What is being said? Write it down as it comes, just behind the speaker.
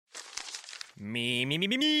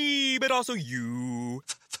Me, but also you.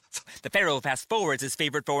 The Pharaoh fast forwards his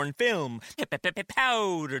favorite foreign film,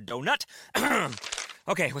 Powder Donut.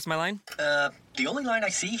 Okay, what's my line? The only line I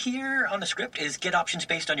see here on the script is get options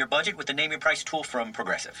based on your budget with the Name Your Price tool from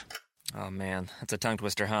Progressive. Oh man, that's a tongue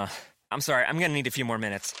twister, huh? I'm sorry, I'm gonna need a few more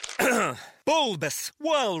minutes. Bulbous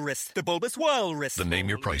Walrus, the Bulbous Walrus. The Name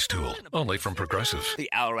Your Price tool, only from Progressive. The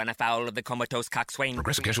owl ran afoul of the comatose coxswain.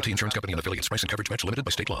 Progressive Casualty Insurance Company and affiliates. Price and coverage match limited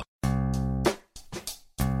by state law.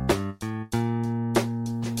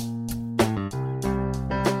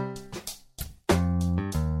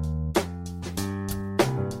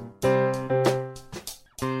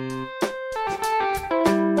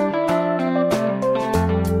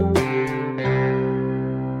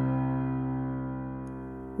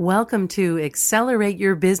 Welcome to Accelerate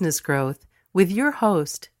Your Business Growth with your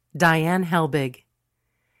host, Diane Helbig.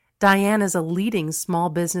 Diane is a leading small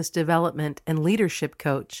business development and leadership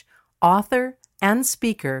coach, author, and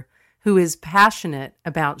speaker who is passionate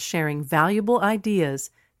about sharing valuable ideas,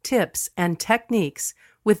 tips, and techniques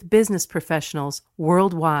with business professionals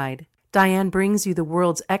worldwide. Diane brings you the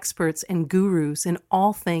world's experts and gurus in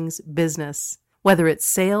all things business, whether it's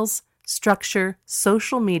sales, structure,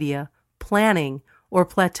 social media, planning, or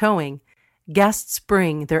plateauing. Guests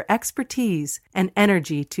bring their expertise and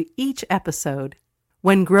energy to each episode.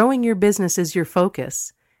 When growing your business is your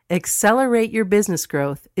focus, Accelerate Your Business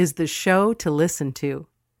Growth is the show to listen to.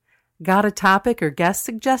 Got a topic or guest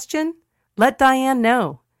suggestion? Let Diane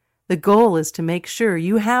know. The goal is to make sure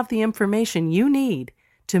you have the information you need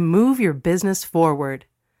to move your business forward.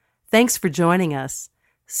 Thanks for joining us.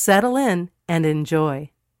 Settle in and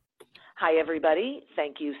enjoy. Hi, everybody.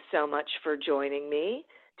 Thank you so much for joining me.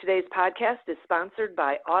 Today's podcast is sponsored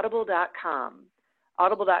by Audible.com.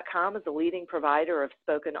 Audible.com is a leading provider of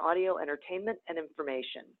spoken audio entertainment and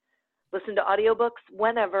information. Listen to audiobooks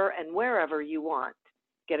whenever and wherever you want.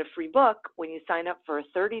 Get a free book when you sign up for a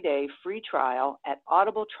 30-day free trial at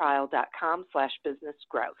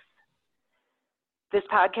audibletrial.com/businessgrowth. This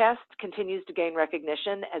podcast continues to gain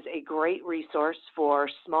recognition as a great resource for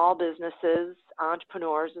small businesses,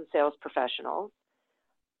 entrepreneurs, and sales professionals.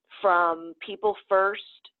 From People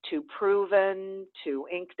First to Proven to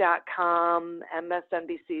Inc.com,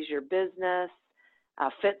 MSNBC's Your Business,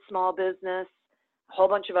 Fit Small Business, a whole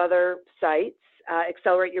bunch of other sites,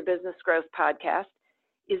 Accelerate Your Business Growth podcast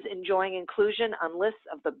is enjoying inclusion on lists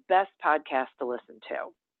of the best podcasts to listen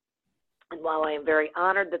to. And while I am very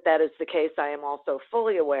honored that that is the case, I am also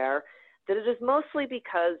fully aware that it is mostly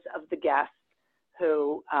because of the guests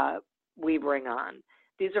who we bring on.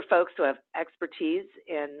 These are folks who have expertise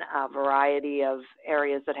in a variety of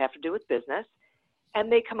areas that have to do with business. And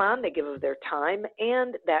they come on, they give of their time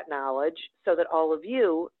and that knowledge so that all of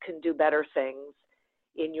you can do better things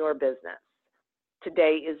in your business.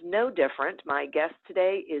 Today is no different. My guest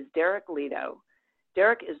today is Derek Leto.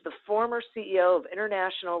 Derek is the former CEO of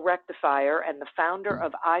International Rectifier and the founder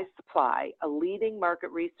of iSupply, a leading market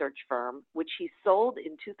research firm, which he sold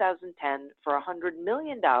in 2010 for $100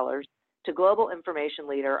 million to global information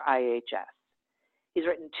leader IHS. He's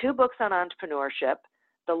written 2 books on entrepreneurship,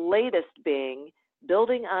 the latest being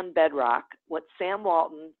Building on Bedrock, What Sam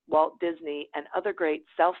Walton, Walt Disney, and other great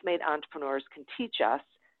self-made entrepreneurs can teach us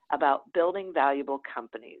about building valuable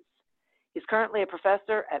companies. He's currently a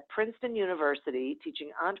professor at Princeton University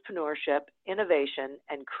teaching entrepreneurship, innovation,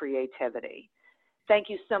 and creativity. Thank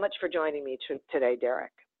you so much for joining me today,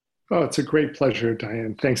 Derek. Oh, it's a great pleasure,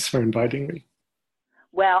 Diane. Thanks for inviting me.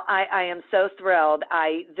 Well, I am so thrilled.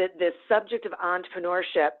 This subject of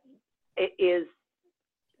entrepreneurship is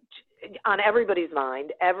on everybody's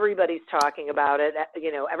mind. Everybody's talking about it.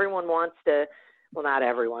 You know, everyone wants to, well, not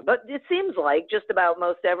everyone, but it seems like just about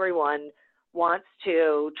most everyone wants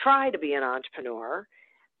to try to be an entrepreneur.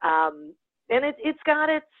 And it's got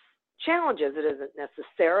its challenges. It isn't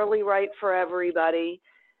necessarily right for everybody.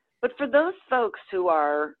 But for those folks who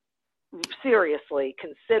are seriously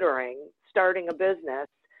considering starting a business,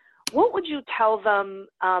 what would you tell them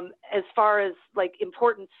as far as like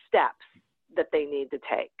important steps that they need to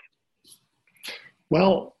take?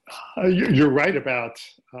 Well, you're right about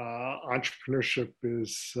entrepreneurship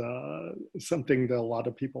is something that a lot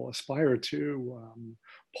of people aspire to.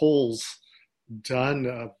 Polls done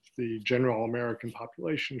of the general American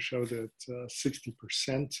population show that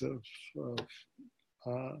 60% of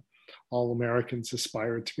all Americans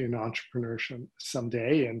aspire to be an entrepreneur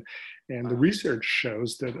someday. And the research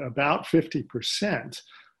shows that about 50%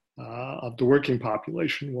 of the working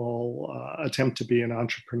population will attempt to be an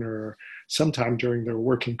entrepreneur sometime during their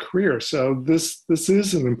working career. So this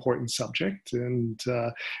is an important subject, and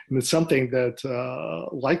it's something that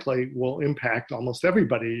likely will impact almost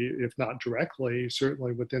everybody, if not directly,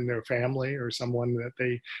 certainly within their family or someone that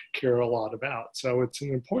they care a lot about. So it's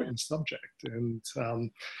an important subject, and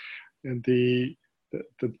the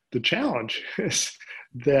challenge is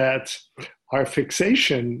that our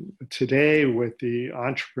fixation today with the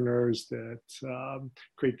entrepreneurs that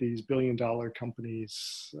create these billion-dollar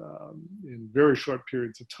companies in very short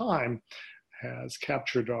periods of time has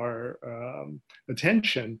captured our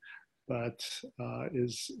attention, but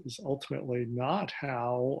is ultimately not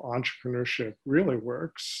how entrepreneurship really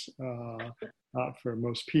works. Not for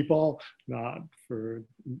most people, not for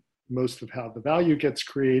most of how the value gets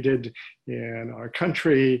created in our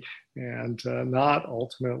country, and not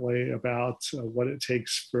ultimately about what it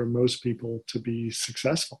takes for most people to be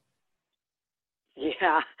successful.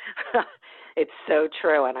 Yeah, it's so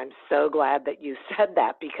true. And I'm so glad that you said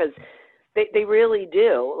that, because they really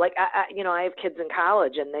do. Like, I have kids in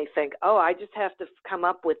college, and they think, oh, I just have to come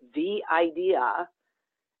up with the idea,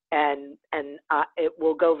 and it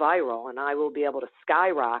will go viral, and I will be able to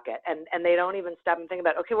skyrocket. And they don't even stop and think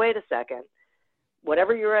about, okay, wait a second.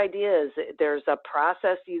 Whatever your idea is, there's a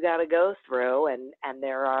process you got to go through, and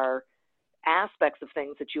there are aspects of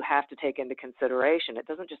things that you have to take into consideration. It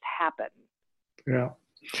doesn't just happen. Yeah.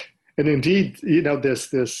 And indeed,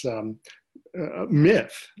 this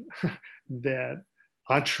myth that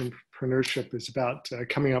entrepreneurship is about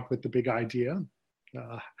coming up with the big idea.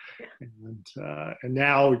 And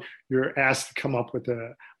now you're asked to come up with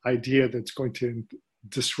an idea that's going to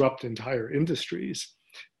disrupt entire industries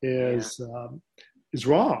is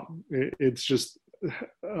wrong. It's just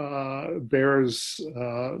bears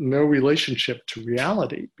no relationship to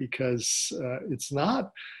reality, because it's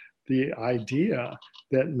not the idea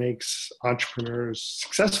that makes entrepreneurs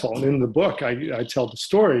successful. And in the book, I tell the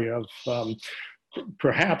story of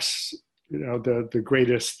perhaps the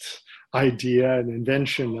greatest idea and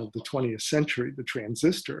invention of the 20th century, the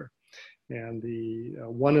transistor. And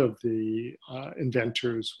one of the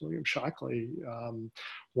inventors, William Shockley,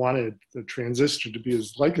 wanted the transistor to be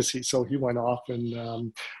his legacy. So he went off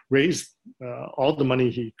and raised all the money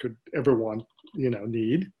he could ever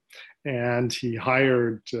need. And he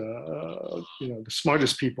hired, the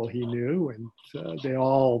smartest people he knew, and they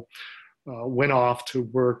all went off to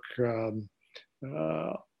work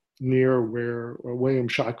near where William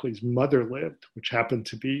Shockley's mother lived, which happened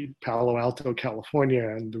to be Palo Alto, California,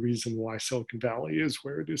 and the reason why Silicon Valley is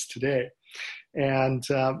where it is today. And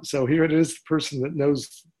so here it is, the person that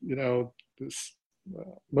knows, this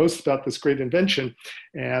most about this great invention,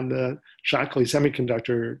 and the Shockley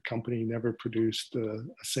Semiconductor Company never produced a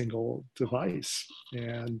single device.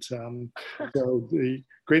 And so the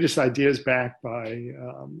greatest ideas backed by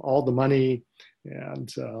all the money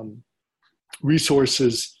and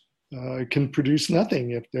resources can produce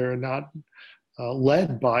nothing if they're not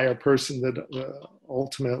led by a person that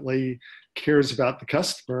ultimately cares about the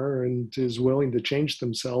customer and is willing to change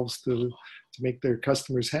themselves to make their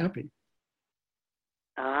customers happy.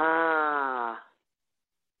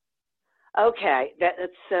 Okay,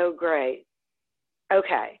 that's so great.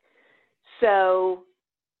 Okay, so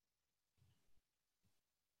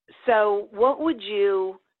what would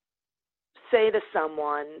you say to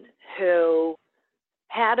someone who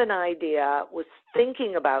had an idea, was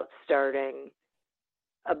thinking about starting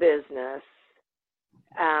a business?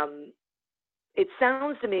 It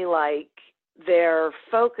sounds to me like their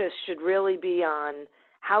focus should really be on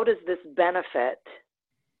how does this benefit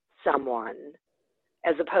someone,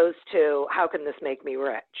 as opposed to how can this make me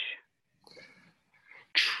rich?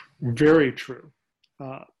 Very true.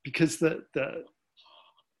 Because the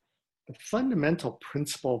fundamental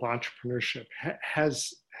principle of entrepreneurship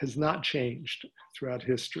has not changed throughout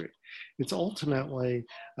history. It's ultimately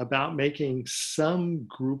about making some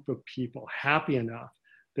group of people happy enough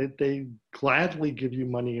that they gladly give you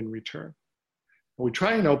money in return. We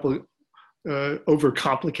try and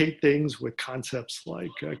overcomplicate things with concepts like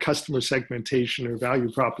customer segmentation or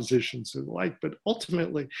value propositions and the like, but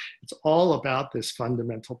ultimately it's all about this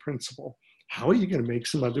fundamental principle. How are you going to make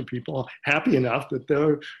some other people happy enough that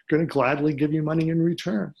they're going to gladly give you money in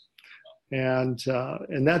return? And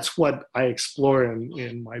that's what I explore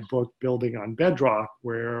in my book, Building on Bedrock,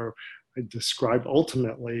 where I describe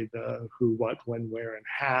ultimately the who, what, when, where, and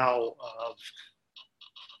how of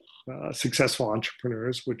successful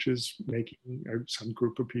entrepreneurs, which is making some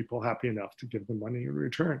group of people happy enough to give them money in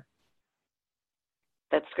return.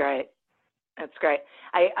 That's great. That's great.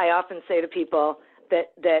 I often say to people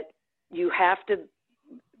that you have to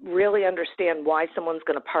really understand why someone's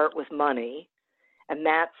going to part with money. And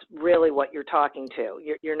that's really what you're talking to.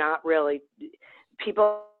 You're not really,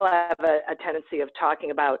 people have a tendency of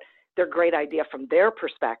talking about their great idea from their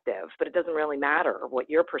perspective, but it doesn't really matter what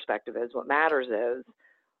your perspective is. What matters is,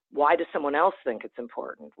 why does someone else think it's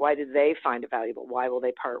important? Why do they find it valuable? Why will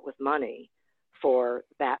they part with money for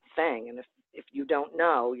that thing? And if you don't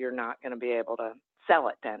know, you're not going to be able to sell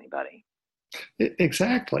it to anybody.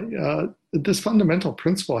 Exactly. This fundamental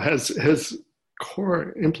principle has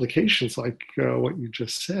core implications like what you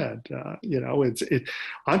just said.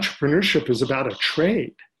 Entrepreneurship is about a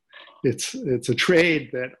trade. It's a trade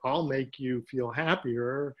that I'll make you feel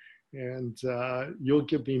happier, and you'll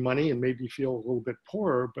give me money and maybe feel a little bit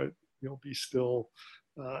poorer, but you'll be still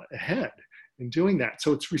ahead in doing that.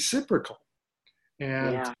 So it's reciprocal,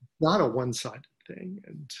 and not a one-sided thing.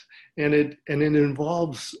 And it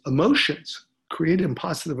involves emotions, creative and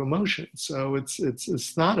positive emotions. So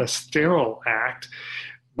it's not a sterile act.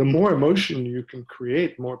 The more emotion you can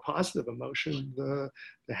create, more positive emotion, the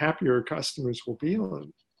happier customers will be,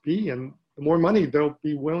 and the more money they'll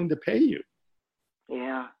be willing to pay you.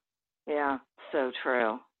 Yeah, so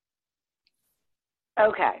true.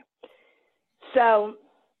 Okay, so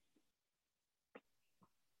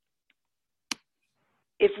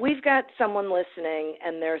if we've got someone listening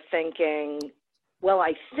and they're thinking, well,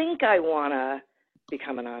 I think I want to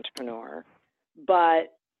become an entrepreneur,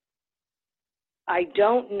 but I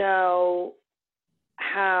don't know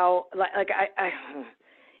how,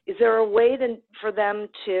 is there a way for them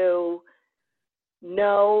to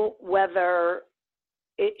know whether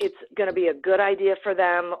it's going to be a good idea for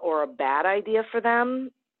them or a bad idea for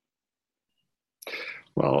them?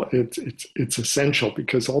 Well, it's essential,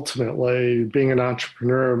 because ultimately being an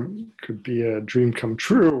entrepreneur could be a dream come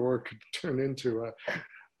true, or it could turn into a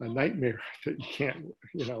nightmare that you can't,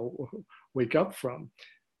 wake up from.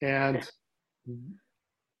 And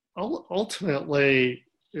ultimately,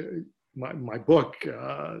 my book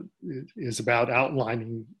is about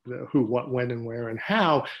outlining the who, what, when, and where, and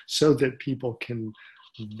how, so that people can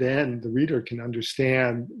then, the reader can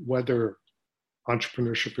understand whether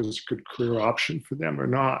entrepreneurship is a good career option for them or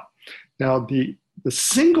not. Now, the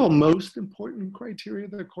single most important criteria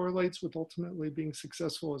that correlates with ultimately being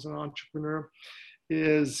successful as an entrepreneur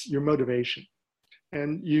is your motivation.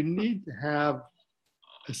 And you need to have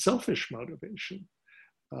a selfish motivation,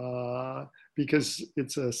 because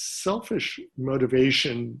it's a selfish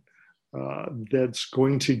motivation that's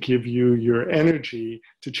going to give you your energy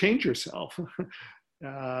to change yourself,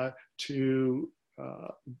 to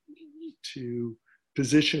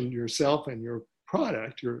position yourself and your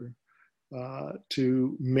product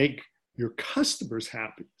to make your customers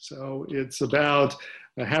happy. So it's about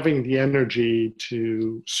having the energy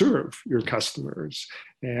to serve your customers,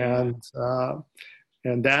 and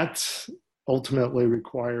that ultimately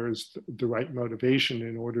requires the right motivation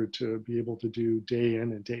in order to be able to do day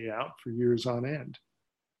in and day out for years on end.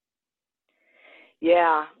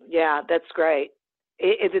 Yeah, that's great.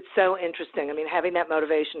 It's so interesting. I mean, having that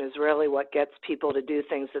motivation is really what gets people to do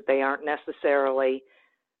things that they aren't necessarily,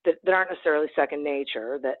 that aren't necessarily second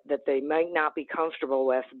nature, that they might not be comfortable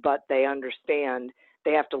with, but they understand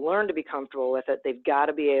they have to learn to be comfortable with it. They've got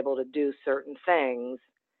to be able to do certain things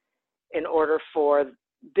in order for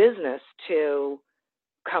business to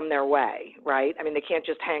come their way, right? I mean, they can't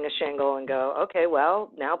just hang a shingle and go, okay,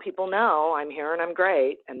 well, now people know I'm here and I'm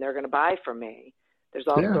great and they're going to buy from me. There's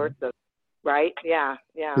all sorts of, right? Yeah.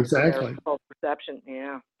 Exactly. Perception.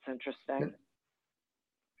 Yeah, it's interesting.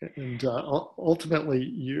 And ultimately,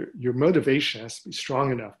 your motivation has to be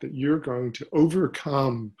strong enough that you're going to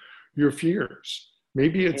overcome your fears.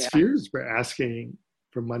 Maybe it's fears for asking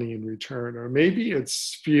for money in return, or maybe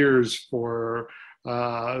it's fears for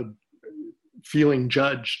feeling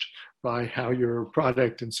judged by how your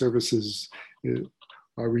product and services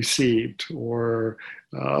are received, or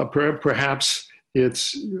perhaps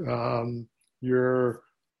it's your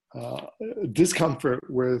discomfort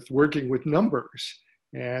with working with numbers.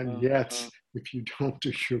 And yet, if you don't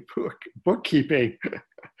do your bookkeeping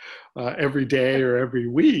every day or every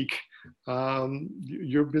week,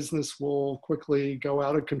 your business will quickly go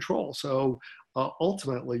out of control. So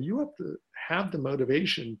ultimately, you have to have the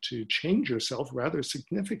motivation to change yourself rather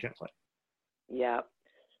significantly. Yeah,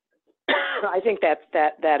 I think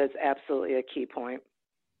that is absolutely a key point.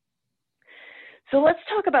 So let's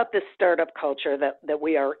talk about this startup culture that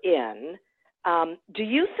we are in. Do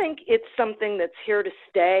you think it's something that's here to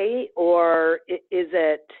stay, or is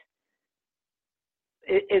it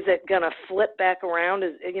going to flip back around?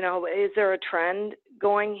 Is there a trend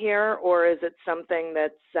going here, or is it something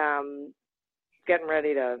that's getting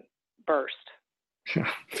ready to burst?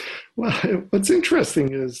 Yeah. Well, what's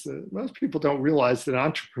interesting is that most people don't realize that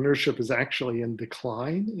entrepreneurship is actually in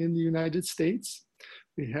decline in the United States.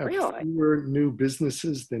 We have Really? fewer new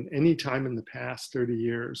businesses than any time in the past 30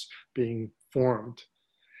 years being formed.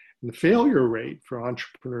 And the failure rate for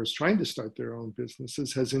entrepreneurs trying to start their own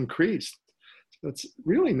businesses has increased. So it's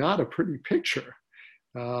really not a pretty picture.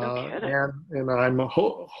 No kidding. And I'm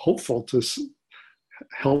hopeful to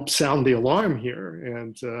help sound the alarm here.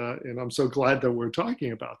 And I'm so glad that we're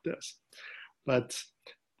talking about this. But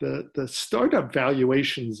the startup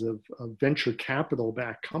valuations of venture capital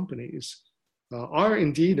backed companies are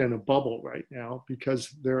indeed in a bubble right now, because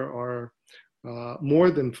there are more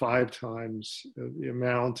than 5 times the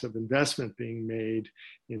amount of investment being made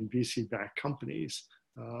in VC-backed companies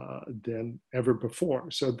than ever before.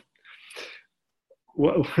 So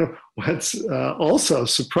what's also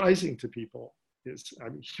surprising to people is, I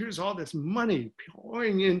mean, here's all this money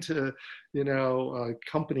pouring into,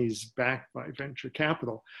 companies backed by venture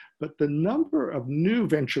capital, but the number of new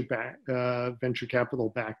venture capital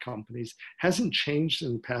backed companies hasn't changed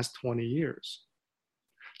in the past 20 years.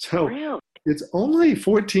 So Really? it's only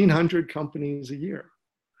 1,400 companies a year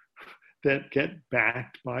that get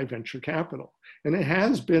backed by venture capital. And it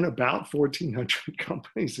has been about 1,400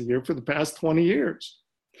 companies a year for the past 20 years.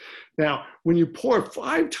 Now, when you pour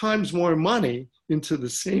 5 times more money into the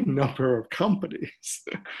same number of companies,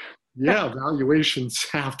 valuations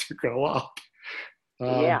have to go up.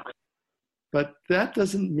 But that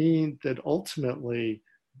doesn't mean that ultimately,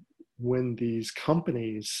 when these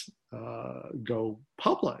companies go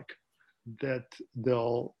public, that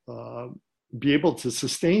they'll be able to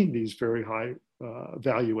sustain these very high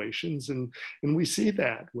valuations. And we see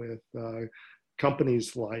that with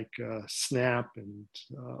companies like Snap and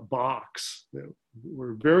Box, that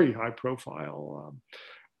were very high profile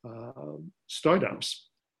startups,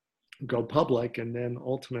 go public and then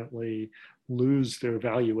ultimately lose their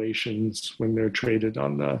valuations when they're traded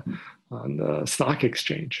on the stock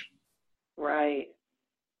exchange. Right.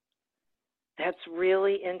 That's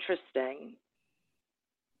really interesting.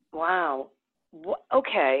 Wow.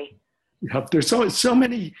 Okay. Yep. There's so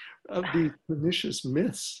many of these pernicious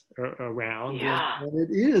myths around, and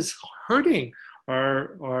it is hurting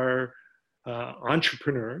our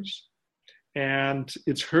entrepreneurs, and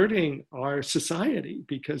it's hurting our society,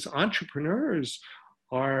 because entrepreneurs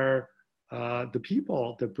are the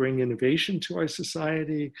people that bring innovation to our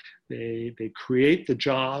society. They create the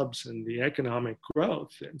jobs and the economic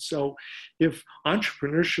growth. And so if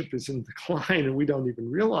entrepreneurship is in decline and we don't even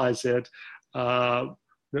realize it, no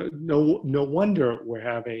wonder we're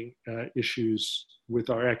having issues with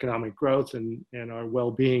our economic growth and our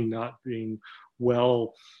well-being not being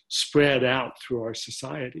well spread out through our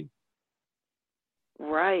society.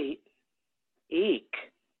 Right. Eek.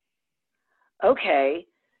 Okay.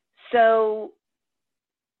 So,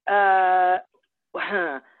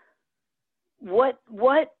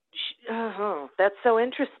 that's so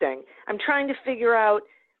interesting. I'm trying to figure out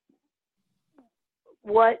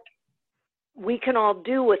what we can all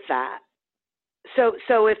do with that.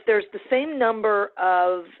 So if there's the same number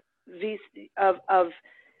of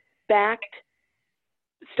backed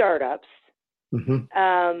startups,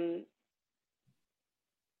 Mm-hmm.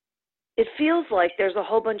 It feels like there's a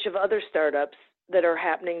whole bunch of other startups that are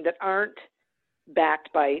happening that aren't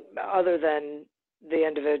backed by, other than the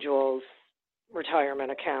individual's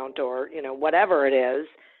retirement account or, whatever it is.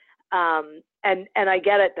 And I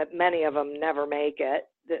get it that many of them never make it.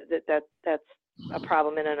 That's a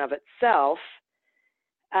problem in and of itself.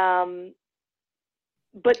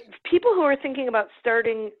 But people who are thinking about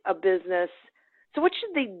starting a business, so what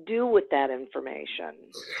should they do with that information?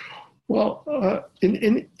 Well,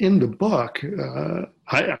 in the book,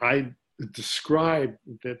 I describe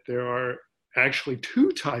that there are actually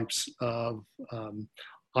 2 types of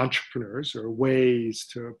entrepreneurs, or ways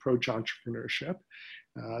to approach entrepreneurship.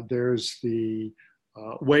 There's the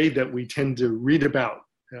way that we tend to read about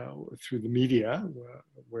through the media,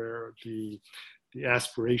 where the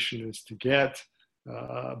aspiration is to get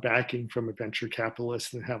backing from a venture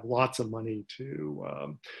capitalist and have lots of money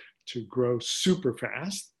to grow super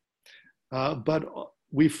fast. But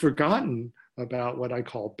we've forgotten about what I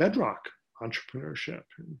call bedrock entrepreneurship.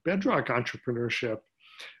 Bedrock entrepreneurship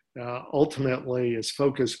ultimately is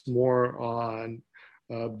focused more on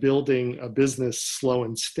building a business slow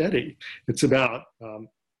and steady. It's about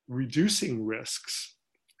reducing risks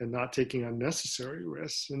and not taking unnecessary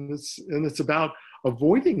risks. And it's about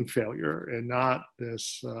avoiding failure, and not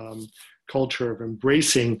this culture of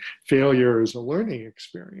embracing failure as a learning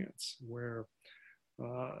experience, where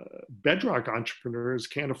bedrock entrepreneurs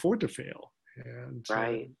can't afford to fail. And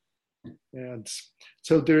right. And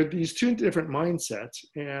so there are these two different mindsets,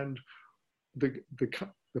 and the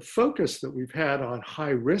focus that we've had on high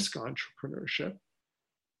risk entrepreneurship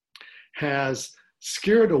has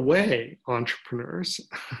scared away entrepreneurs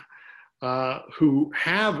who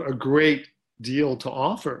have a great deal to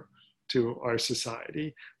offer to our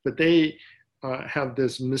society, but they have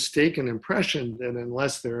this mistaken impression that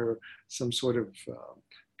unless they're some sort of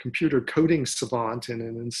computer coding savant and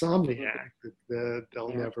an insomniac, that they'll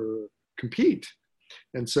never compete.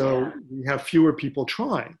 And so we have fewer people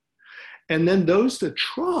trying. And then those that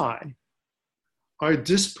try are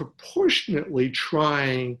disproportionately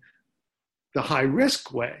trying the high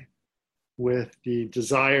risk way, with the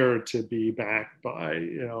desire to be backed by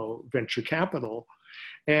venture capital.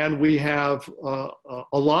 And we have a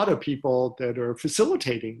lot of people that are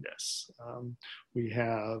facilitating this. We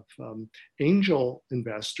have angel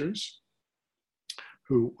investors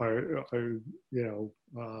who are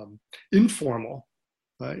informal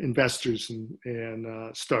investors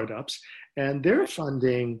in startups, and they're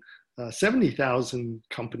funding 70,000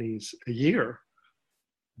 companies a year.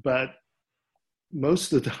 But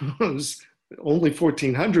most of those, only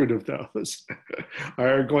 1,400 of those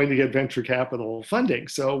are going to get venture capital funding.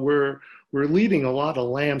 So we're leading a lot of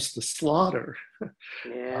lambs to slaughter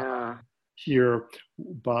here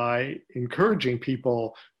by encouraging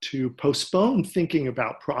people to postpone thinking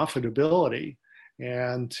about profitability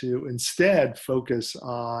and to instead focus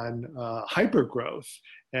on hypergrowth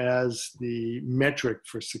as the metric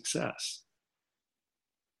for success.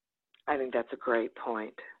 I think that's a great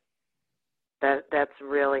point. That's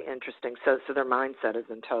really interesting. So their mindset is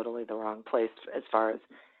in totally the wrong place as far as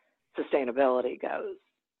sustainability goes.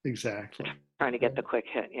 Exactly. Trying to get the quick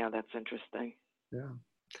hit. Yeah, that's interesting. Yeah,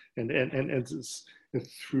 and it's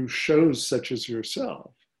through shows such as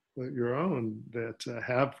yourself, your own, that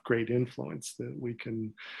have great influence, that we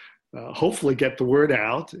can hopefully get the word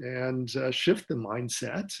out and shift the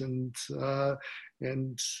mindset and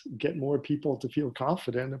get more people to feel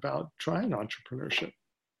confident about trying entrepreneurship.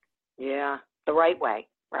 Yeah, the right way,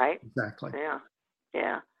 right? Exactly.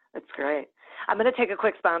 Yeah, that's great. I'm going to take a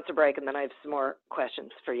quick sponsor break, and then I have some more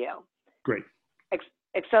questions for you. Great.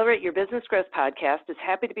 Accelerate Your Business Growth podcast is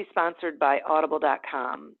happy to be sponsored by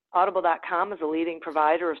Audible.com. Audible.com is a leading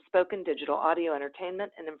provider of spoken digital audio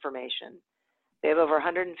entertainment and information. They have over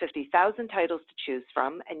 150,000 titles to choose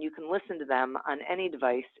from, and you can listen to them on any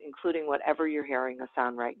device, including whatever you're hearing us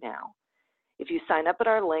on right now. If you sign up at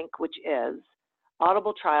our link, which is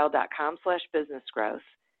audibletrial.com/businessgrowth,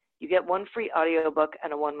 you get one free audiobook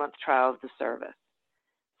and a 1-month trial of the service.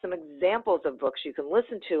 Some examples of books you can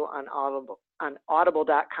listen to on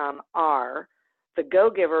audible.com are The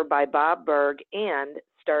Go-Giver by Bob Burg and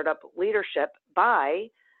Startup Leadership by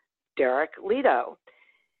Derek Lido.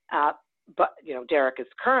 But Derek is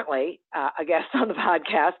currently a guest on the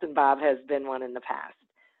podcast, and Bob has been one in the past.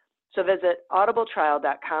 So visit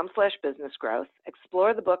audibletrial.com/businessgrowth,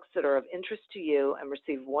 explore the books that are of interest to you, and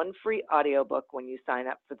receive one free audiobook when you sign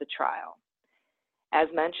up for the trial. As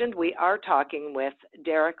mentioned, we are talking with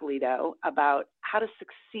Derek Lido about how to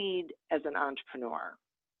succeed as an entrepreneur.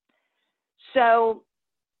 So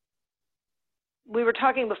we were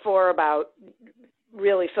talking before about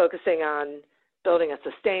really focusing on building a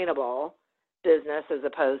sustainable business as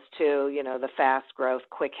opposed to, the fast growth,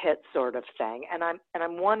 quick hit sort of thing. And I'm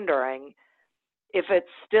wondering if it's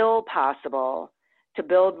still possible to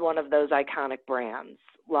build one of those iconic brands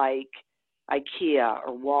like IKEA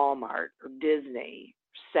or Walmart or Disney,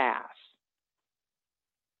 SAS.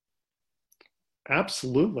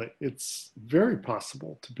 Absolutely. It's very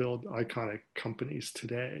possible to build iconic companies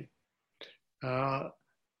today.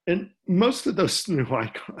 And most of those new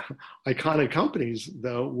iconic companies,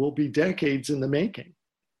 though, will be decades in the making.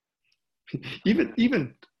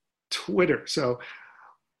 Even Twitter. So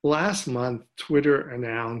last month, Twitter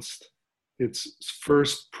announced its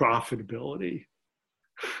first profitability.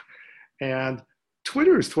 And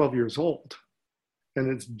Twitter is 12 years old,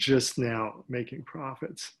 and it's just now making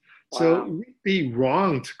profits. Wow. So we'd be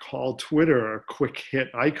wrong to call Twitter a quick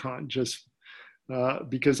hit icon just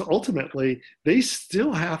because ultimately they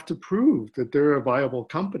still have to prove that they're a viable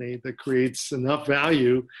company that creates enough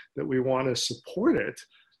value that we want to support it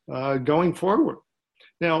going forward.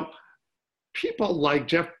 Now, people like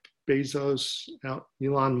Jeff Bezos,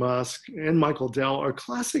 Elon Musk, and Michael Dell are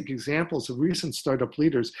classic examples of recent startup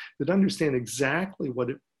leaders that understand exactly what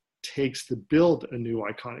it takes to build a new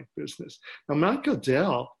iconic business. Now, Michael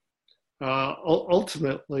Dell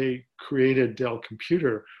ultimately created Dell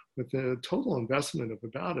Computer with a total investment of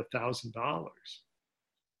about $1,000.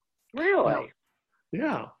 Really?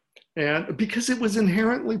 Yeah. And because it was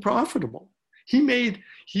inherently profitable. he made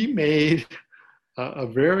a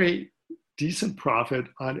very decent profit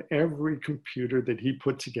on every computer that he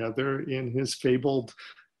put together in his fabled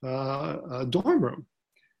dorm room.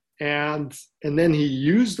 And then he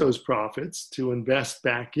used those profits to invest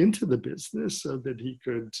back into the business so that he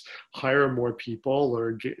could hire more people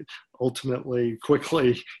or ultimately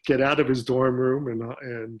quickly get out of his dorm room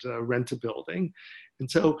and rent a building. And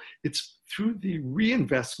so it's through the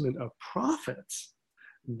reinvestment of profits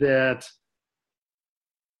that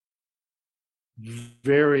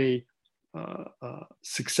very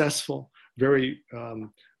successful, very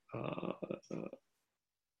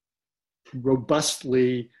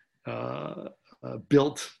robustly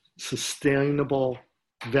built, sustainable,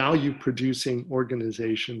 value-producing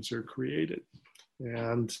organizations are created.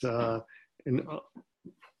 And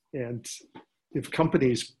if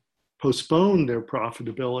companies postpone their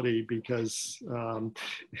profitability because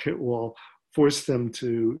it will force them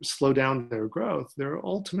to slow down their growth, they're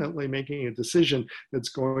ultimately making a decision that's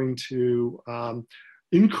going to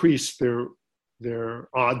increase their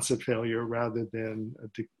odds of failure rather than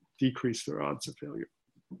decrease their odds of failure.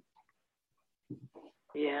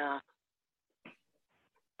 Yeah.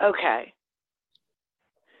 Okay.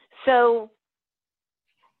 So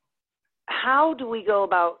how do we go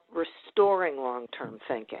about restoring long-term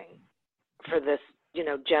thinking for this,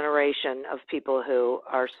 generation of people who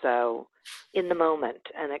are so in the moment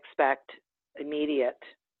and expect immediate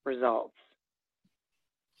results?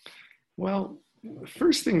 Well, the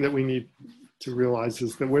first thing that we need to realize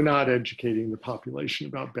is that we're not educating the population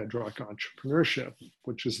about bedrock entrepreneurship,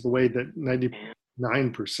 which is the way that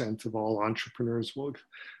 99% of all entrepreneurs will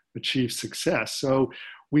achieve success. So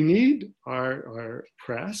we need our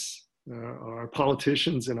press, our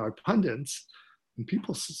politicians, and our pundits, and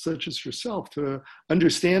people such as yourself to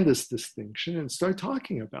understand this distinction and start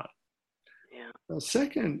talking about it. Yeah. Now,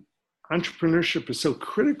 second, entrepreneurship is so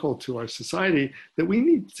critical to our society that we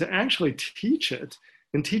need to actually teach it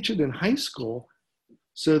and teach it in high school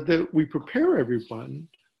so that we prepare everyone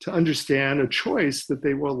to understand a choice that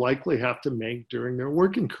they will likely have to make during their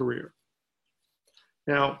working career.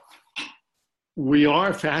 Now, we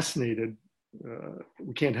are fascinated,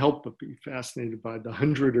 we can't help but be fascinated by the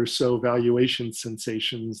 100 or so valuation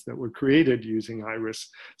sensations that were created using high-risk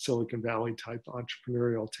Silicon Valley type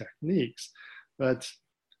entrepreneurial techniques. But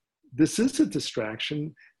this is a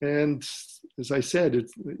distraction, and as I said,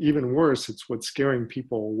 it's even worse, it's what's scaring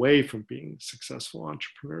people away from being successful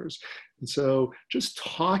entrepreneurs. And so just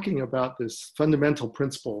talking about this fundamental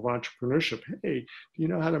principle of entrepreneurship, hey, do you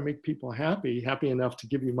know how to make people happy enough to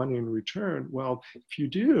give you money in return? Well, if you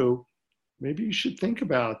do, maybe you should think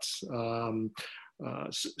about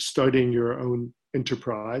starting your own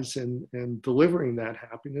enterprise and delivering that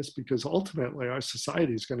happiness, because ultimately our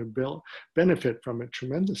society is going to benefit from it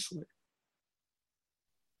tremendously.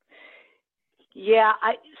 Yeah,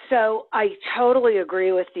 so I totally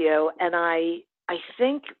agree with you. And I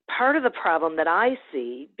think part of the problem that I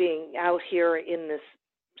see being out here in this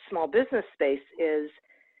small business space is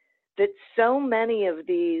that so many of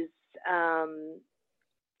these,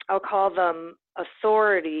 I'll call them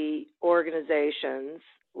authority organizations,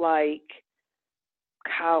 like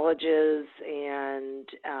colleges and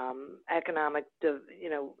economic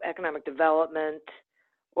development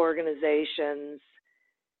organizations.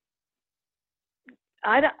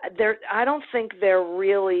 I don't think they're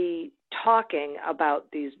really talking about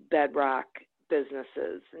these bedrock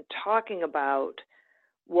businesses and talking about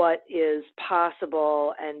what is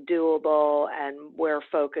possible and doable and where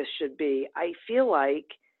focus should be. I feel like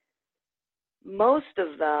most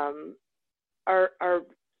of them are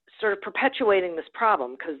sort of perpetuating this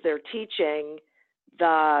problem because they're teaching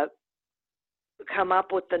come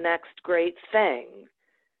up with the next great thing,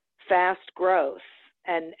 fast growth.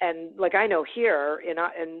 And like I know here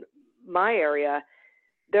in my area,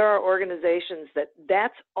 there are organizations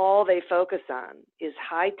that's all they focus on is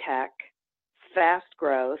high tech, fast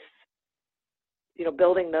growth,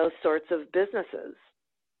 building those sorts of businesses.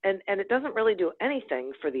 And it doesn't really do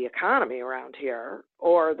anything for the economy around here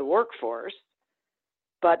or the workforce,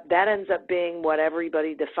 but that ends up being what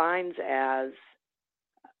everybody defines as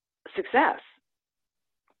success.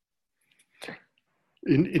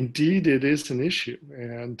 Indeed, it is an issue.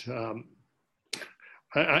 And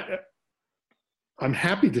I'm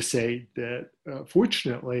happy to say that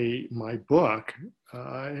fortunately my book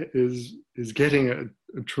is getting a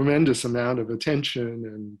tremendous amount of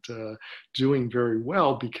attention and doing very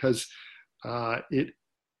well, because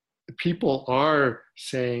people are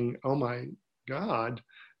saying, oh my God,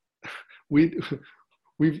 we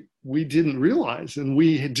we didn't realize, and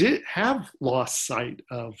we did have lost sight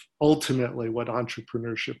of ultimately what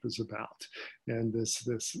entrepreneurship is about, and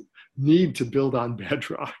this need to build on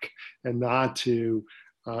bedrock and not to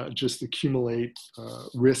just accumulate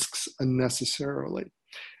risks unnecessarily.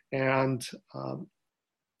 And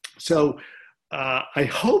so I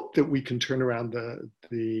hope that we can turn around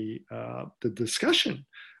the discussion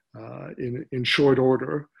in short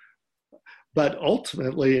order. But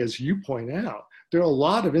ultimately, as you point out, there are a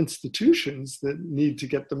lot of institutions that need to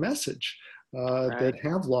get the message that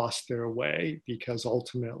have lost their way, because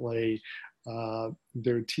ultimately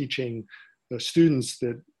they're teaching the students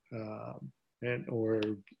that or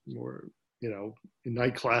in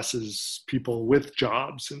night classes, people with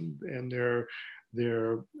jobs, and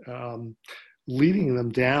they're leading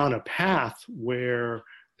them down a path where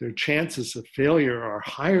their chances of failure are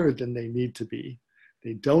higher than they need to be.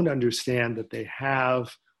 They don't understand that they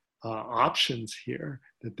have options here,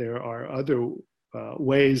 that there are other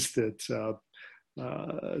ways that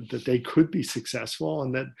they could be successful,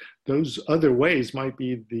 and that those other ways might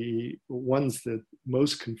be the ones that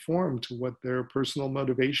most conform to what their personal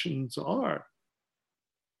motivations are.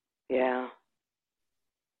 Yeah.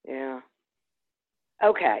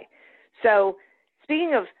 Okay. So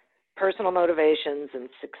speaking of personal motivations and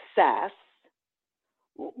success,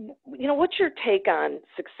 what's your take on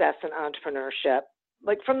success in entrepreneurship?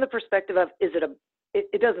 Like, from the perspective of,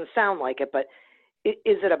 it doesn't sound like it, but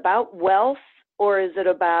is it about wealth, or is it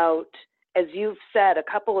about, as you've said a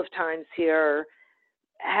couple of times here,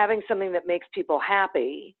 having something that makes people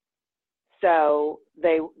happy, so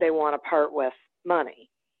they want to part with money?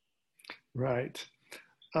 Right.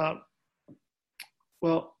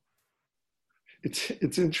 Well,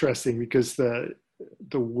 it's interesting because the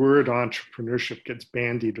word entrepreneurship gets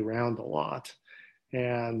bandied around a lot,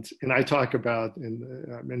 and I talk about,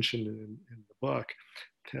 I mentioned in the book,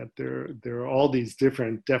 that there are all these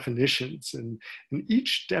different definitions, and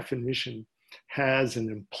each definition has an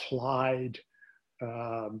implied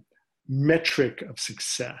metric of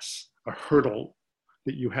success, a hurdle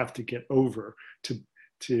that you have to get over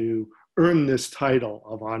to earn this title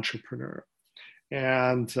of entrepreneur.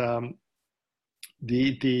 And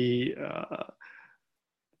the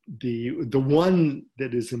one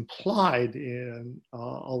that is implied in a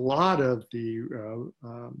lot of the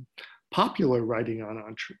popular writing on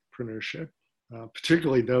entrepreneurship,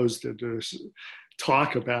 particularly those that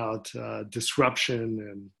talk about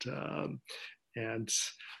disruption and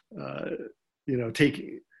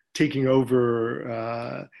taking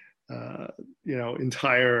over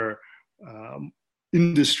entire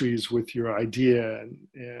industries with your idea,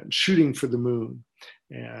 and shooting for the moon,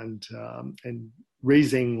 and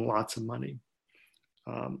raising lots of money,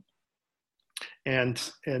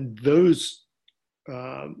 and those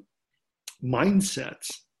mindsets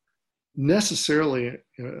necessarily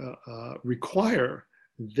require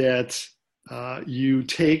that you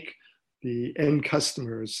take the end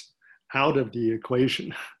customers out of the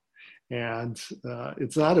equation. And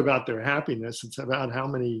it's not about their happiness, it's about how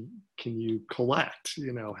many can you collect,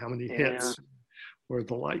 how many hits or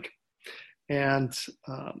the like. And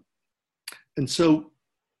so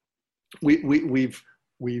we've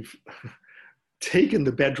taken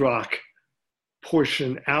the bedrock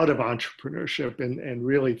portion out of entrepreneurship and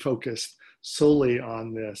really focused solely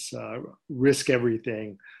on this risk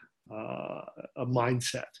everything a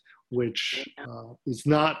mindset, which is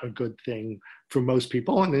not a good thing for most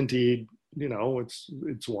people. And indeed,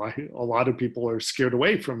 it's why a lot of people are scared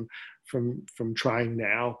away from trying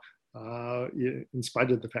now, in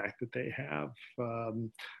spite of the fact that they have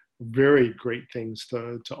very great things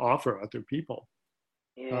to offer other people.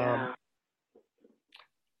 Yeah.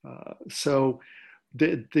 So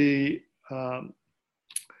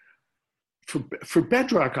for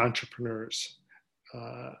bedrock entrepreneurs,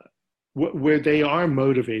 where they are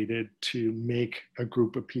motivated to make a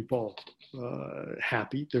group of people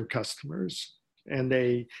happy, their customers, and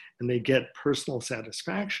they get personal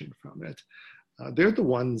satisfaction from it, they're the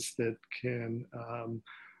ones that can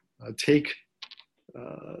take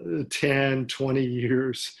 10, 20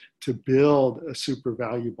 years to build a super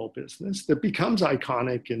valuable business that becomes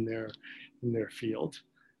iconic in their field,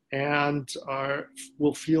 and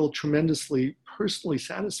will feel tremendously personally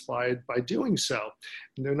satisfied by doing so.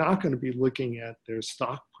 And they're not going to be looking at their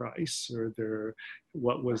stock price or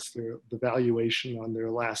what was the valuation on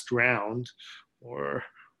their last round, or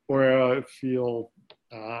feel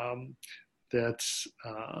that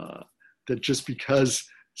just because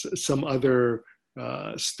some other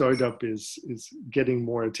startup is getting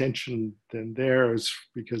more attention than theirs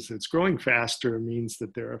because it's growing faster means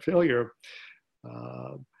that they're a failure.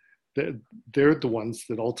 they're the ones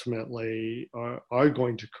that ultimately are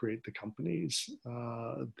going to create the companies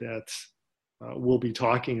that we'll be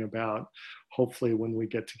talking about, hopefully, when we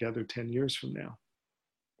get together 10 years from now.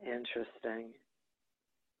 Interesting.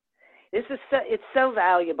 It's so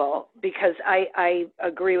valuable because I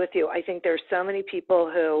agree with you. I think there's so many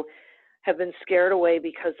people who have been scared away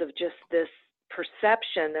because of just this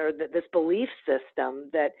perception or this belief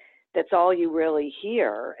system that's all you really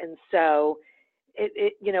hear. And so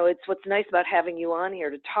it's what's nice about having you on here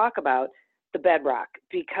to talk about the bedrock,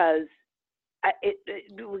 because it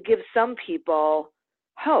will give some people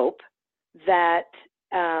hope that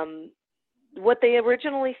what they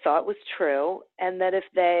originally thought was true, and that if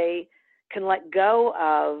they can let go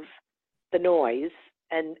of the noise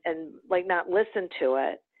and like not listen to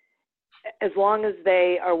it, as long as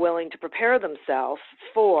they are willing to prepare themselves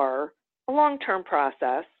for a long-term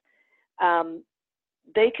process,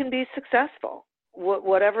 they can be successful,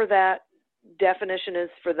 whatever that definition is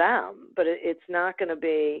for them. But it's not going to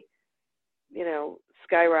be,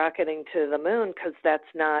 skyrocketing to the moon, because that's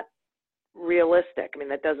not realistic. I mean,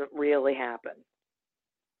 that doesn't really happen.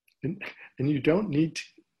 And you don't need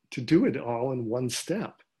to do it all in one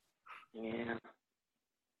step. Yeah.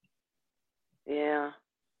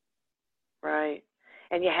 Right.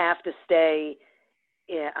 And you have to stay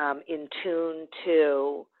in tune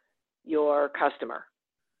to your customer,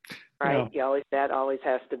 right? Yeah. That always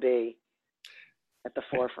has to be at the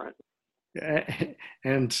forefront.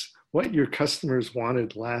 And what your customers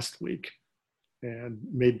wanted last week and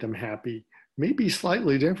made them happy may be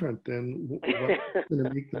slightly different than what's going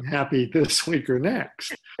to make them happy this week or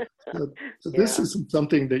next. So this isn't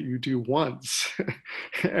something that you do once.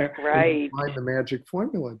 Right. And find the magic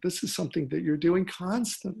formula. This is something that you're doing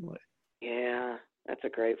constantly. Yeah, that's a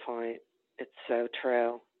great point. It's so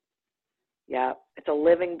true. Yeah, it's a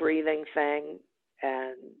living, breathing thing,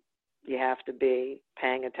 and you have to be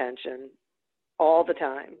paying attention all the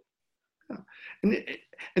time. Yeah.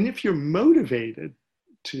 And if you're motivated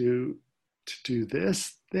to do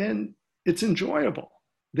this, then it's enjoyable.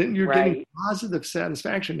 Then you're getting positive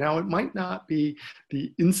satisfaction. Now, it might not be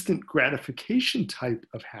the instant gratification type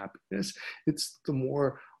of happiness. It's the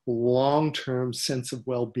more long-term sense of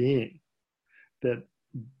well-being that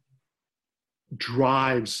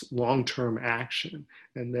drives long-term action,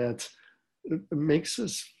 and that makes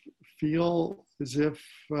us feel as if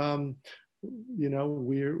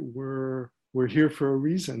we're here for a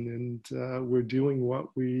reason, and we're doing what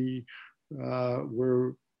we're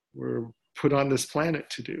put on this planet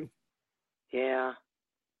to do. Yeah.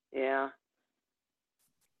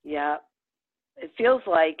 It feels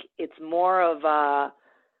like it's more of a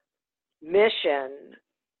mission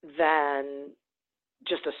than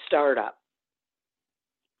just a startup.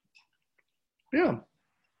 Yeah.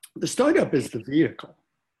 The startup is the vehicle.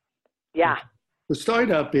 Yeah. The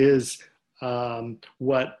startup is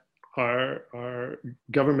what our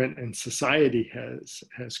government and society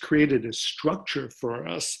has created a structure for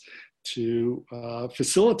us to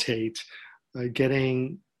facilitate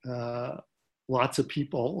getting lots of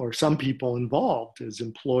people, or some people, involved as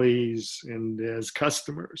employees and as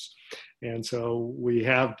customers. And so we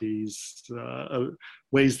have these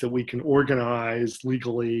ways that we can organize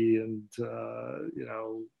legally and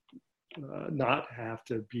not have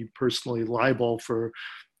to be personally liable for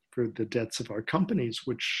the debts of our companies,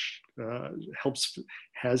 which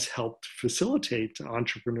has helped facilitate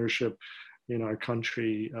entrepreneurship in our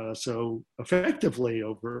country so effectively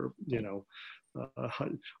over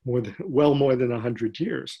more than 100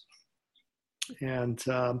 years. And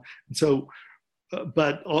so,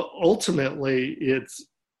 but ultimately, it's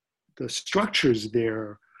the structures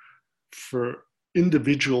there for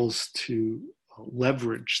individuals to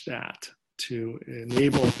leverage that, to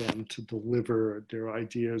enable them to deliver their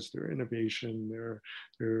ideas, their innovation,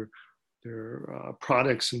 their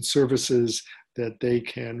products and services, that they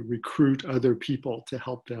can recruit other people to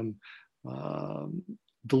help them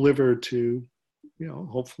deliver to,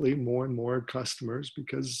 hopefully more and more customers,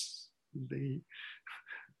 because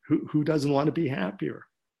who doesn't want to be happier?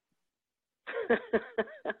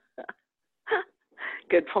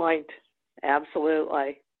 Good point.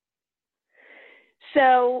 Absolutely.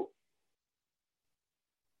 So,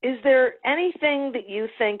 is there anything that you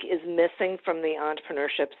think is missing from the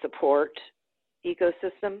entrepreneurship support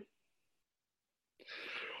ecosystem?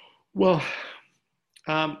 Well,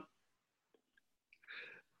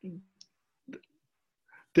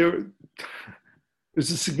 there's a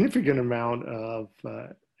significant amount of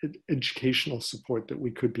educational support that we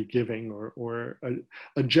could be giving, or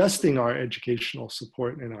adjusting our educational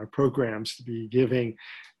support and our programs to be giving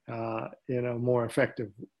in a more effective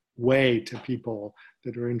way to people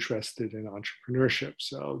that are interested in entrepreneurship.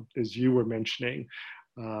 So as you were mentioning,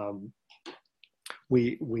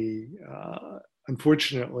 we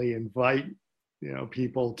unfortunately invite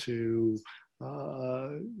people to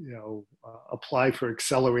apply for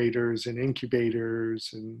accelerators and incubators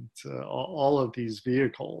and all of these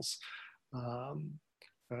vehicles,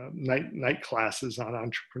 night classes on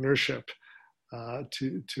entrepreneurship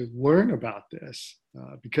to learn about this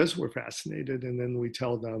because we're fascinated. And then we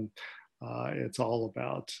tell them it's all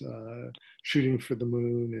about shooting for the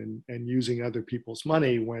moon and using other people's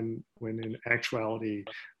money when in actuality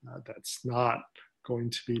that's not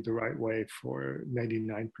going to be the right way for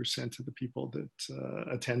 99% of the people that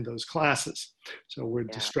attend those classes. So we're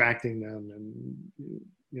distracting them and,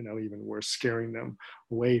 even worse, scaring them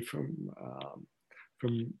away from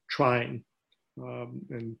trying,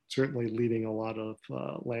 and certainly leading a lot of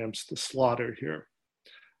lambs to slaughter here.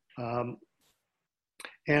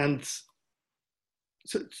 And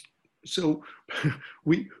so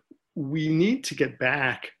we need to get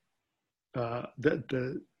back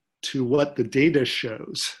to what the data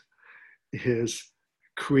shows is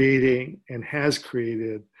creating and has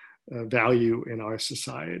created value in our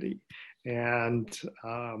society. And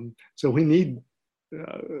so we need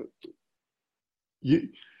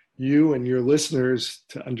you and your listeners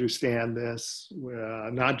to understand this,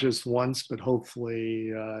 not just once, but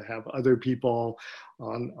hopefully have other people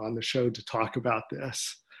on the show to talk about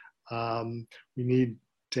this. We need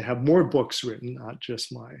to have more books written, not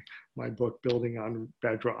just my book, Building on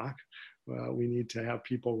Bedrock. We need to have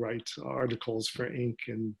people write articles for Inc.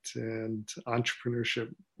 and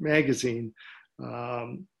Entrepreneurship Magazine.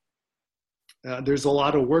 There's a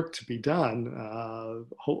lot of work to be done.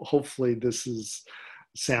 Hopefully this is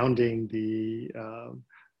sounding the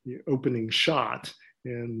opening shot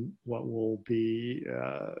in what will be,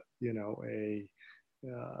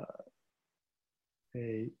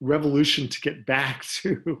 a revolution to get back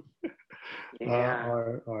to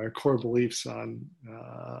our core beliefs on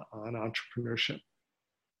entrepreneurship.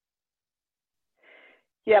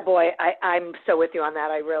 Yeah, boy, I'm so with you on that.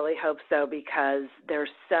 I really hope so, because there's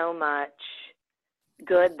so much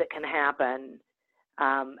good that can happen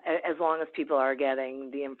as long as people are getting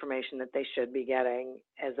the information that they should be getting,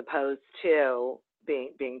 as opposed to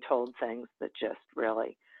being told things that just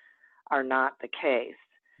really are not the case.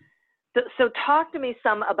 So talk to me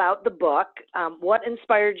some about the book. What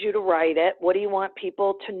inspired you to write it? What do you want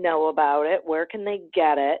people to know about it? Where can they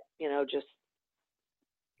get it? Just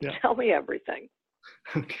tell me everything.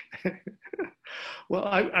 Okay. Well,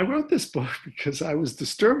 I wrote this book because I was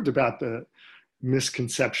disturbed about the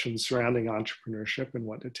misconceptions surrounding entrepreneurship and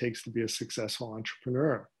what it takes to be a successful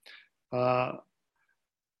entrepreneur.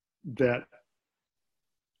 That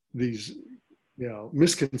these,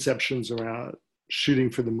 misconceptions around shooting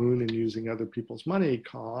for the moon and using other people's money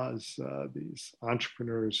cause these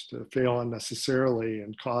entrepreneurs to fail unnecessarily,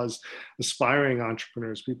 and cause aspiring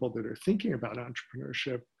entrepreneurs, people that are thinking about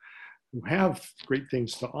entrepreneurship, who have great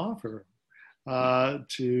things to offer,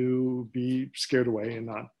 to be scared away and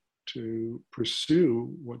not to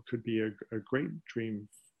pursue what could be a great dream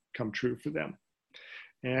come true for them.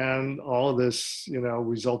 And all of this,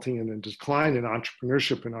 resulting in a decline in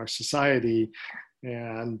entrepreneurship in our society.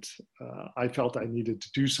 And I felt I needed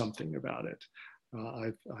to do something about it.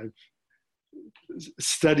 I've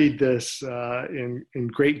studied this in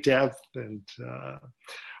great depth,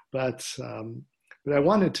 but I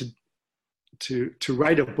wanted to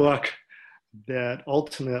write a book that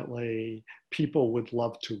ultimately people would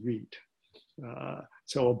love to read.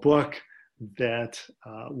 So a book that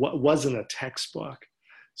wasn't a textbook.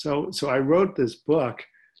 So I wrote this book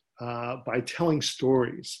by telling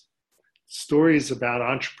stories about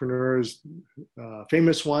entrepreneurs,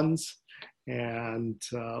 famous ones and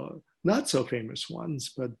not so famous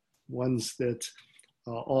ones, but ones that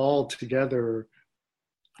all together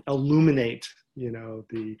illuminate,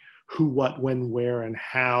 the who, what, when, where, and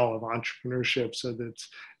how of entrepreneurship, so that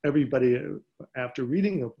everybody, after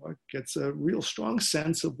reading the book, gets a real strong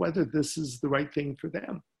sense of whether this is the right thing for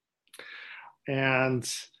them. And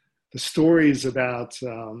the stories about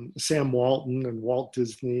Sam Walton and Walt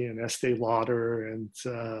Disney and Estee Lauder and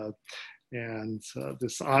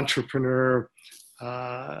this entrepreneur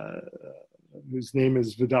whose name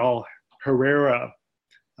is Vidal Herrera,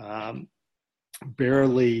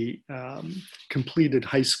 barely completed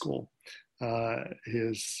high school.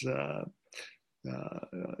 His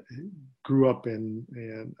grew up in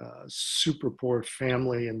a super poor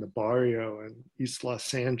family in the barrio in East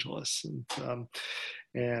Los Angeles,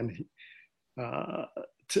 and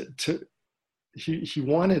he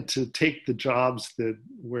wanted to take the jobs that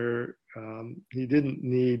where He didn't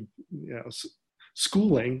need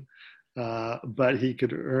schooling, but he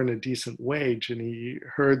could earn a decent wage. And he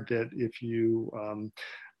heard that if you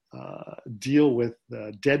deal with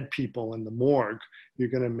dead people in the morgue, you're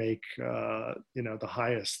going to make the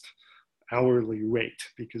highest hourly rate,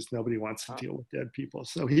 because nobody wants to deal with dead people.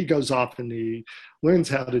 So he goes off and he learns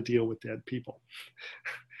how to deal with dead people.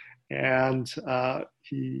 And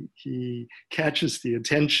he catches the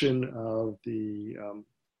attention of the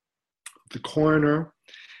coroner,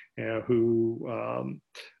 who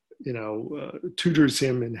tutors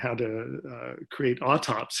him in how to create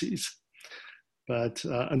autopsies. But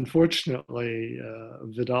unfortunately,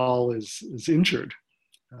 Vidal is injured.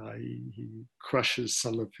 He crushes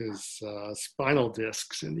some of his spinal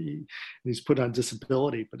discs, and he's put on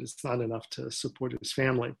disability, but it's not enough to support his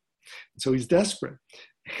family. So he's desperate.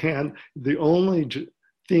 And the only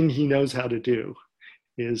thing he knows how to do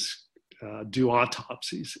is do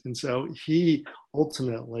autopsies. And so he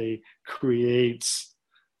ultimately creates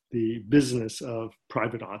the business of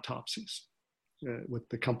private autopsies with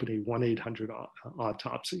the company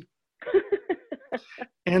 1-800-Autopsy.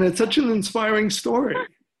 And it's such an inspiring story.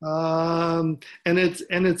 And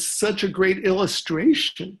it's such a great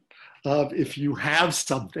illustration of, if you have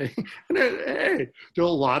something, and hey, there are a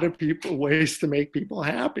lot of ways to make people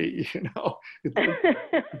happy,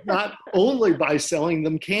 It's not only by selling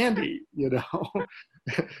them candy,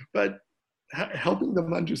 but helping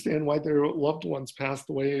them understand why their loved ones passed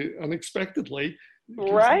away unexpectedly.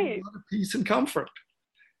 Right. A lot of peace and comfort.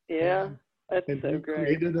 Yeah, that's and so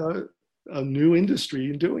great. Created a new industry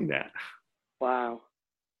in doing that. Wow.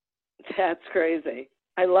 That's crazy.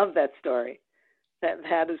 I love that story.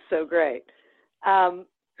 That is so great. So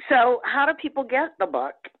how do people get the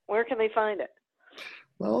book? Where can they find it?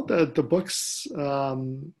 Well, the book's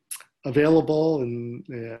available in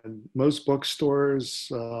most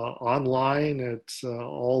bookstores, online at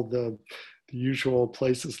all the usual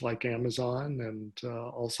places like Amazon, and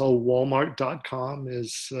also Walmart.com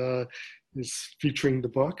is featuring the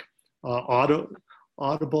book.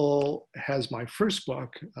 Audible has my first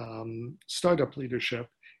book, Startup Leadership,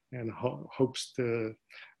 and hopes to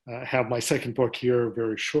have my second book here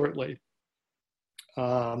very shortly.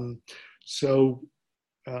 So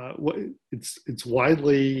it's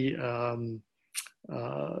widely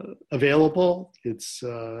available. It's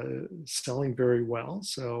selling very well.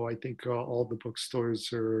 So I think all the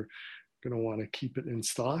bookstores are going to want to keep it in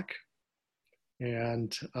stock.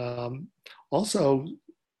 And also,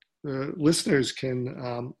 listeners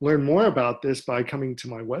can learn more about this by coming to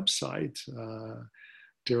my website,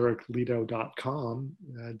 DerekLidow.com,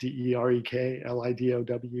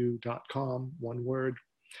 DerekLidow.com, one word.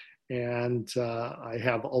 And I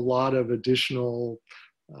have a lot of additional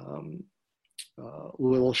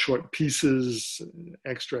little short pieces,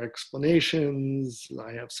 extra explanations.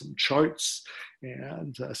 I have some charts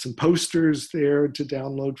and some posters there to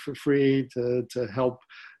download for free to help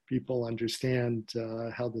people understand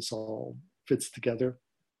how this all fits together.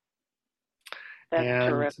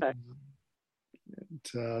 That's terrific.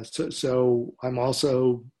 So I'm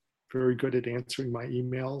also very good at answering my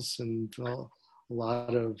emails, and a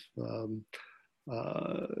lot of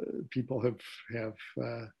people have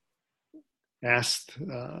asked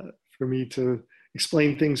for me to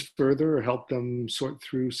explain things further or help them sort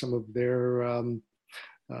through some of their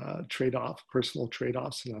personal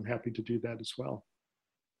trade-offs, and I'm happy to do that as well.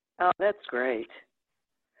 Oh, that's great.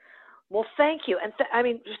 Well, thank you. And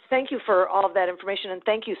thank you for all of that information. And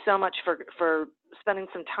thank you so much for spending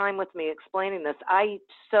some time with me explaining this. I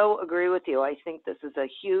so agree with you. I think this is a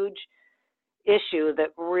huge issue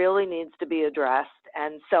that really needs to be addressed.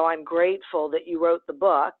 And so I'm grateful that you wrote the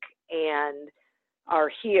book and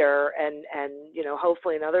are here and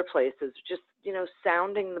hopefully in other places, just,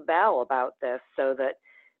 sounding the bell about this so that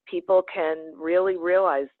people can really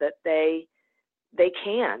realize that they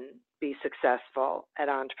can be successful at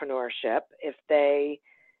entrepreneurship if they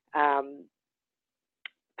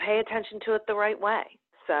pay attention to it the right way.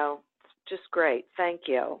 So it's just great. Thank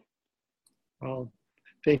you. Well,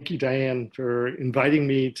 thank you, Diane, for inviting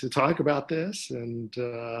me to talk about this and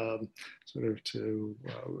sort of to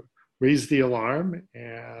raise the alarm.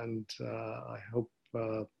 And I hope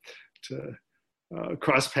to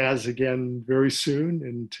cross paths again very soon,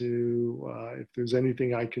 and to if there's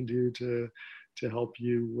anything I can do to help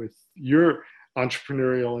you with your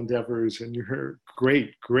entrepreneurial endeavors and your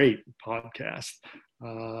great podcast,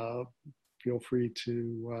 feel free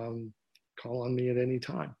to call on me at any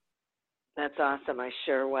time. That's awesome. I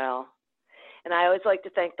sure will. And I always like to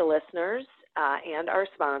thank the listeners and our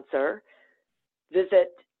sponsor. Visit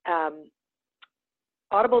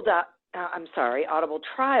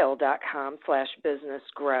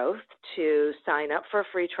audibletrial.com/businessgrowth to sign up for a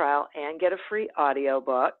free trial and get a free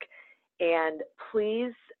audiobook. And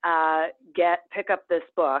please pick up this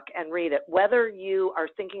book and read it. Whether you are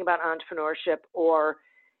thinking about entrepreneurship or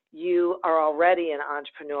you are already an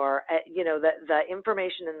entrepreneur, the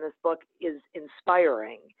information in this book is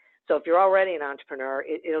inspiring. So if you're already an entrepreneur,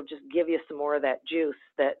 it'll just give you some more of that juice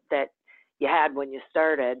that you had when you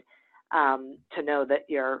started, to know that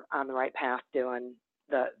you're on the right path doing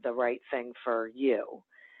the right thing for you.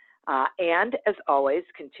 And as always,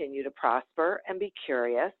 continue to prosper and be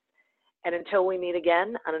curious. And until we meet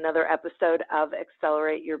again on another episode of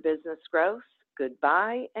Accelerate Your Business Growth,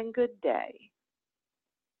 goodbye and good day.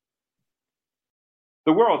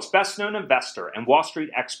 The world's best-known investor and Wall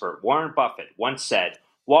Street expert Warren Buffett once said,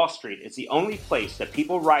 "Wall Street is the only place that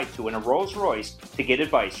people ride to in a Rolls-Royce to get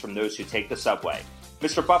advice from those who take the subway."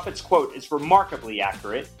 Mr. Buffett's quote is remarkably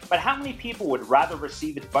accurate, but how many people would rather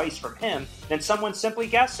receive advice from him than someone simply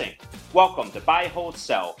guessing? Welcome to Buy, Hold,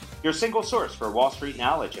 Sell, your single source for Wall Street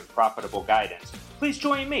knowledge and profitable guidance. Please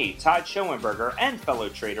join me, Todd Schoenberger, and fellow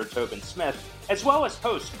trader Tobin Smith, as well as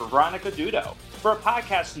host Veronica Dudo, for a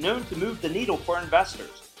podcast known to move the needle for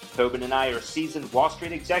investors. Tobin and I are seasoned Wall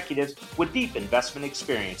Street executives with deep investment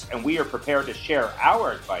experience, and we are prepared to share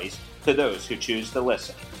our advice to those who choose to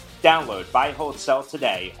listen. Download Buy, Hold, Sell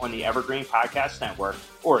today on the Evergreen Podcast Network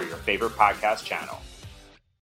or your favorite podcast channel.